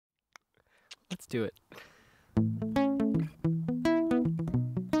Let's do it.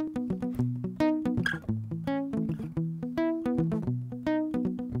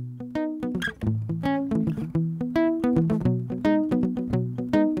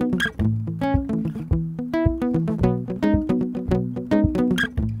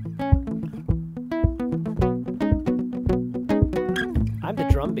 I'm the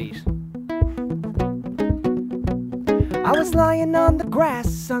drum beat. I was lying on the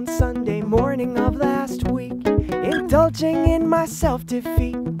grass on Sunday morning of last week, indulging in my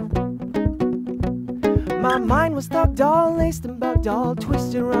self-defeat. My mind was thugged, all laced and bugged, all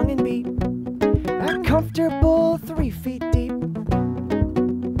twisted, wrung and beat, a comfortable 3 feet deep.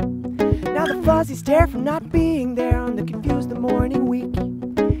 Now the fuzzy stare from not being there on the confused the morning week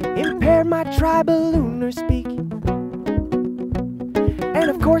impaired my tribal lunar speak. And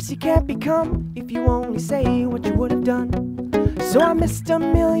of course you can't become if you only say what you would have done. So I missed a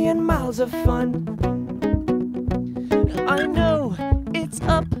million miles of fun. I know it's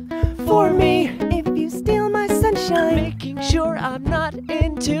up For me, if you steal my sunshine, making sure I'm not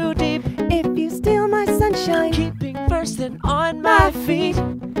in too deep, if you steal my sunshine, keeping first and on my feet.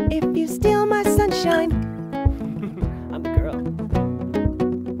 if you steal my sunshine. I'm the girl.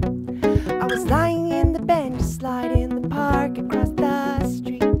 I was lying in the bench, slide in the park across the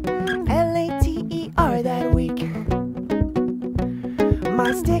street, LATER that week.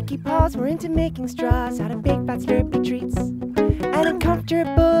 My sticky paws were into making straws out of big fat slurpy treats, an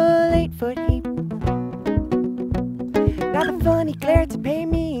uncomfortable 8-foot heap. Now the funny glare to pay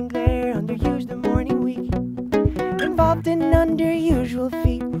me and glare under the morning week involved an unusual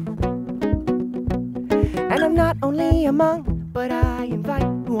feat. And I'm not only a monk, but I invite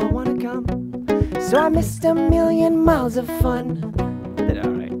who I wanna come. So I missed a million miles of fun. Did it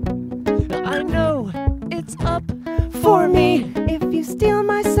alright. I know it's up For me, if you steal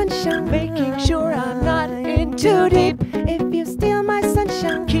my sunshine, making sure I'm not in too deep, if you steal my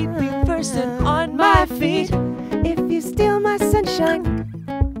sunshine, keeping first and on my feet. if you steal my sunshine.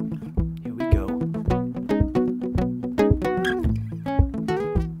 Here we go.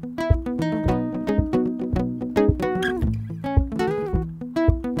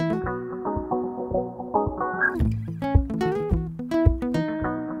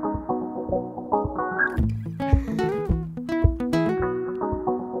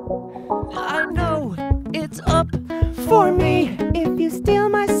 I know it's up For me, if you steal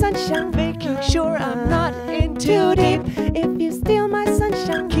my sunshine, making sure I'm not in too deep, if you steal my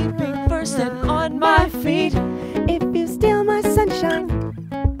sunshine, keeping first and on my feet. if you steal my sunshine.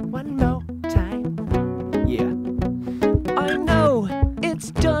 One more time. Yeah. I know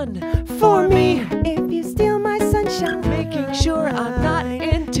it's done For me, if you steal my sunshine, making sure I'm not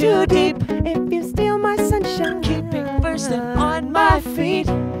in too deep, if you steal my sunshine, keeping first and on my feet.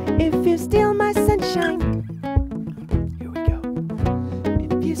 if you steal my sunshine. Here we go.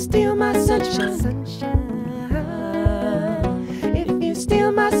 If you steal my sunshine, Sunshine. if you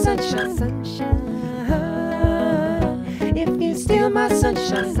steal my sunshine, Sunshine. if you steal my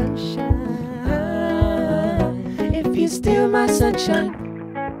sunshine, if you steal my sunshine,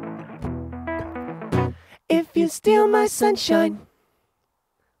 If you steal my sunshine.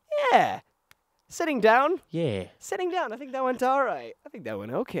 Yeah. Sitting down. yeah. Sitting down. I think that went all right. I think that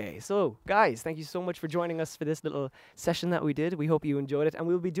went okay. So, guys, thank you so much for joining us for this little session that we did. We hope you enjoyed it, and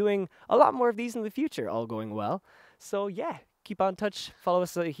we'll be doing a lot more of these in the future, all going well. So, yeah, keep on touch. Follow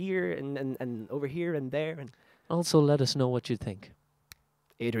us here and over here and there. And Also, let us know what you think.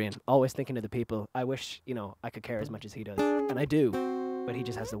 Adrian, always thinking of the people. I wish, I could care as much as he does. And I do, but he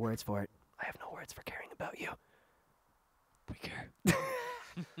just has the words for it. I have no words for caring about you. We care.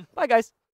 Bye, guys.